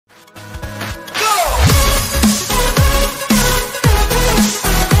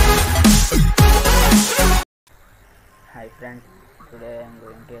Friends, today I am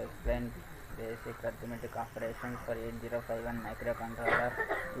going to explain basic arithmetic operations for 8051 microcontroller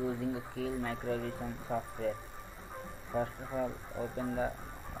using KEIL MicroVision software. First of all, open the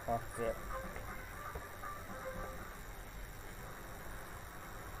software.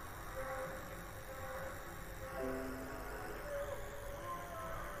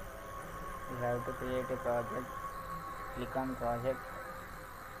 You have to create a project. Click on project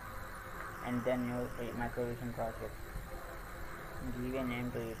and then new microvision project. Give a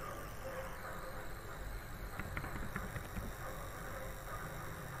name to it.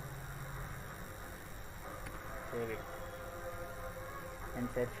 Save it and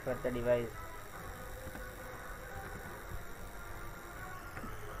search for the device.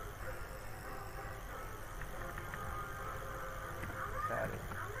 Sorry.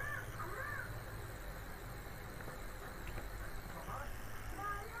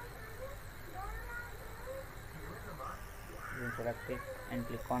 Then select it and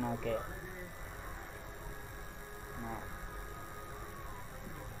click on OK. Now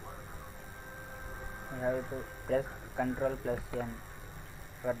you have to press Ctrl+N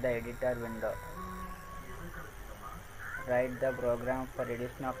for the editor window. Write the program for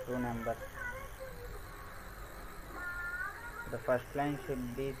addition of two numbers. The first line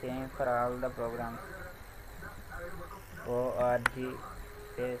should be same for all the programs. org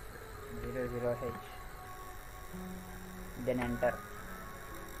space 00h. Then enter.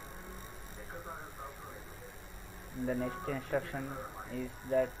 The next instruction is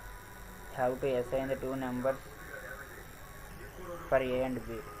that how to assign the two numbers for A and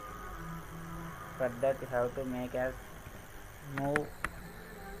B. For that you have to make as move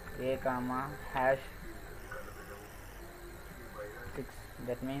A comma hash 6.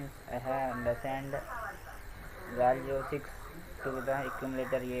 That means I have assigned value 6 to the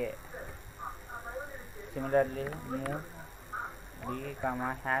accumulator A. Similarly, move B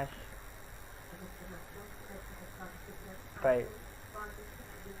comma hash 5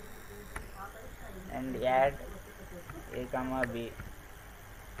 and add A comma B.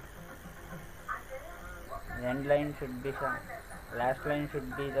 The end line should be last line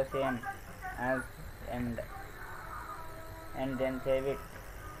should be the same as end, and then save it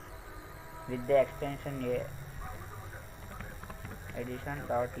with the extension A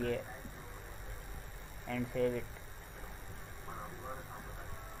addition.a and save it.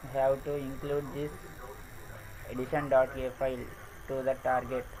 You have to include this addition.a file to the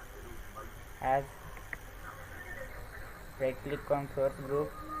target. As right click on source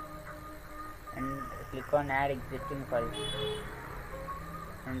group and click on add existing file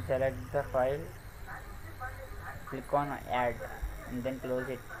and select the file, click on add and then close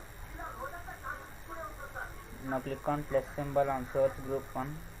it. Now click on plus symbol on source group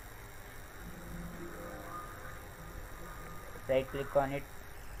 1, right click on it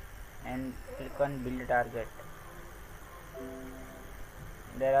and click on build target.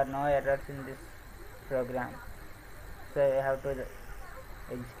 There are no errors in this program, so you have to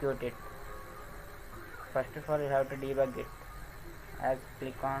execute it. First of all, you have to debug it. As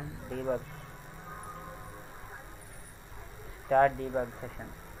click on debug, start debug session.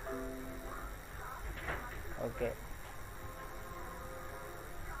 Okay.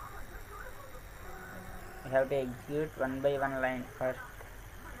 You have to execute one by one line first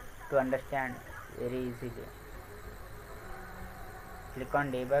to understand very easily. Click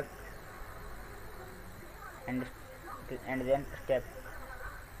on debug and then step.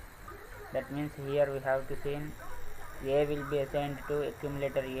 That means here we have to see A will be assigned to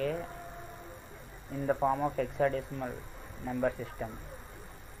accumulator A in the form of hexadecimal number system.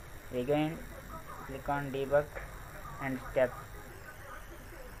 Again click on debug and step.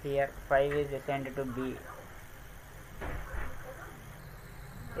 Here 5 is assigned to B.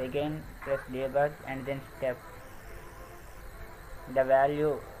 Again press debug and then step. The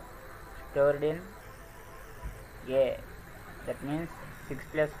value stored in A, that means 6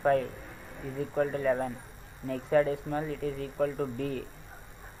 plus 5 is equal to 11. In hexadecimal it is equal to B,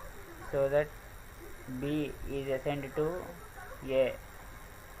 so that B is assigned to A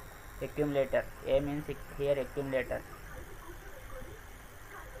accumulator. A means here accumulator.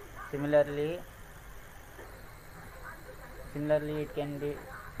 Similarly it can be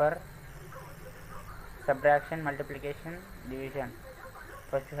for subtraction, multiplication, division.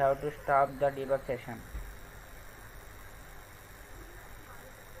 First you have to stop the debug session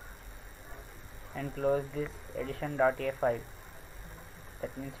and close this addition.a file.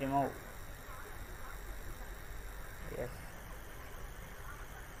 That means remove. Yes.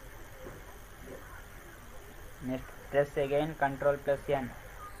 Next press again Ctrl+N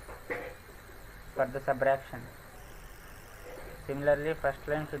for the subtraction. Similarly, first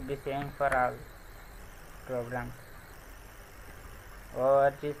line should be same for all programs.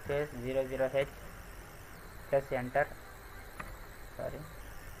 org space 00h press enter.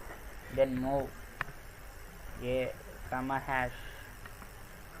 Then move a comma hash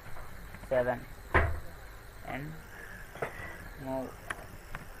 7 and move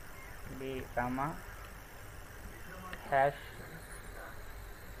b comma hash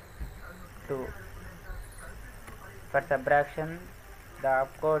 2. For subtraction, the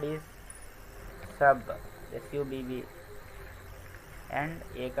opcode is sub and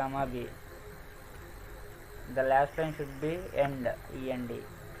a comma b. The last line should be end end.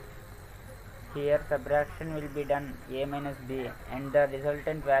 Here subtraction will be done a minus b and the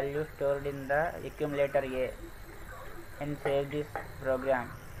resultant value stored in the accumulator a, and save this program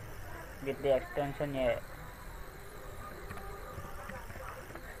with the extension a.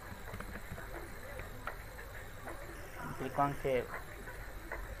 Click on save.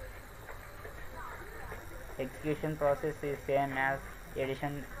 Execution process is same as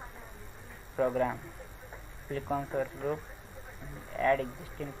addition program. Click on source group, add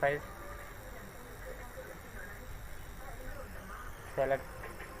existing files, select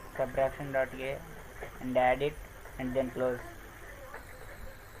subtraction.a and add it and then close.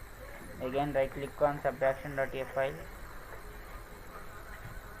 Again right click on subtraction.a file,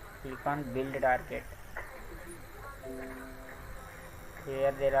 click on build target.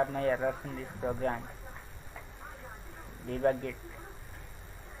 Here there are no errors in this program. Debug it.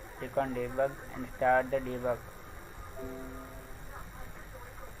 Click on debug and start the debug.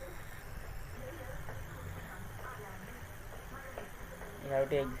 You have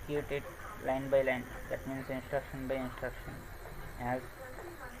to execute it line by line, that means instruction by instruction. As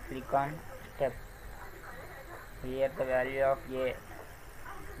click on step. Here the value of a,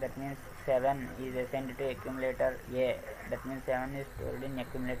 that means 7 is assigned to accumulator a, that means 7 is stored in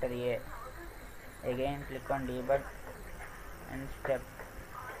accumulator a. Again click on debug and step.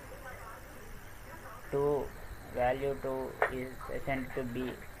 2 value 2 is assigned to b,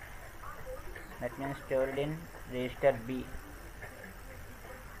 that means stored in register b.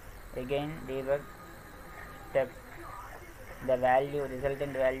 Again debug step. The value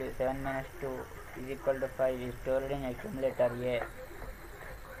resultant value 7 minus 2 is equal to 5 is stored in accumulator a.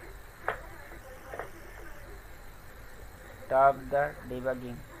 Stop the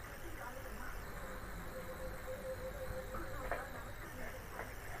debugging.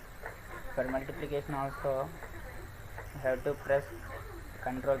 For multiplication also you have to press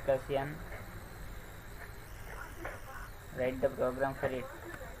Ctrl plus N, write the program for it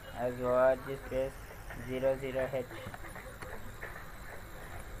as org space 00h.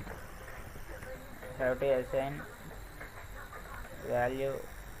 You have to assign value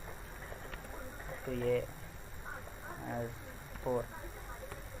to a as 4.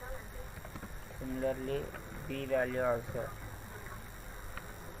 Similarly b value also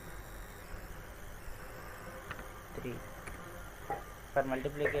 3. For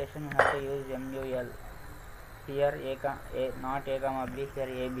multiplication you have to use MUL. Here not a comma b,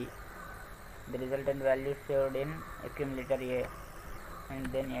 here ab. The resultant value stored in accumulator a and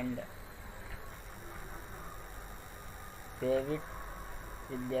then end. Save it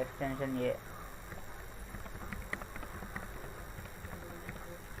with the extension a.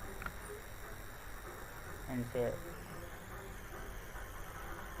 And save.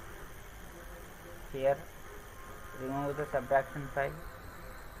 Here remove the subtraction file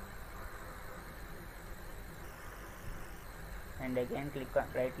and again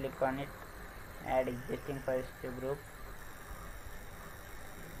right click on it, add existing files to group,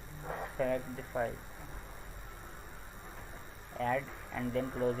 select the file, add and then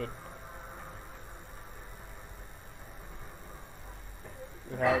close it.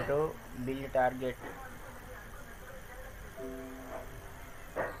 You have to build target.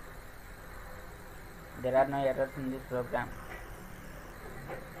 There are no errors in this program.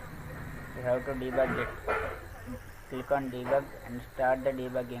 You have to debug it. Click on debug and start the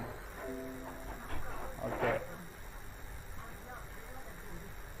debugging. Okay.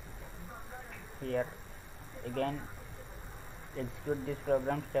 Here again execute this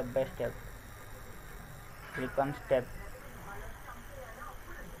program step by step. Click on step.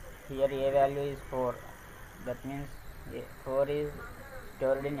 Here a value is 4, that means 4 is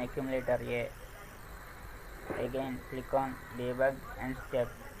stored in accumulator a. Again click on debug and step.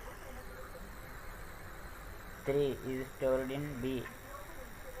 3 is stored in b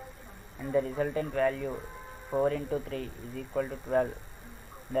and the resultant value 4 into 3 is equal to 12,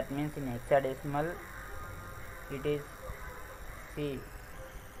 that means in hexadecimal it is c.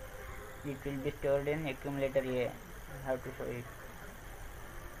 It will be stored in accumulator a. I have to show it.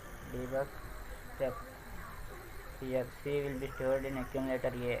 debug step. Here C will be stored in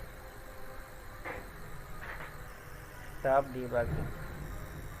accumulator A. Stop debugging.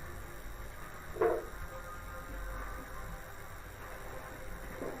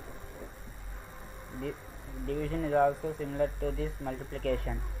 This division is also similar to this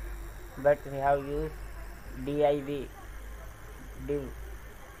multiplication, but we have used div.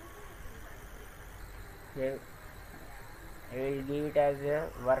 I will give it as a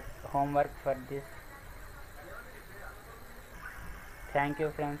homework for this. Thank you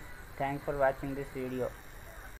friends. Thanks for watching this video.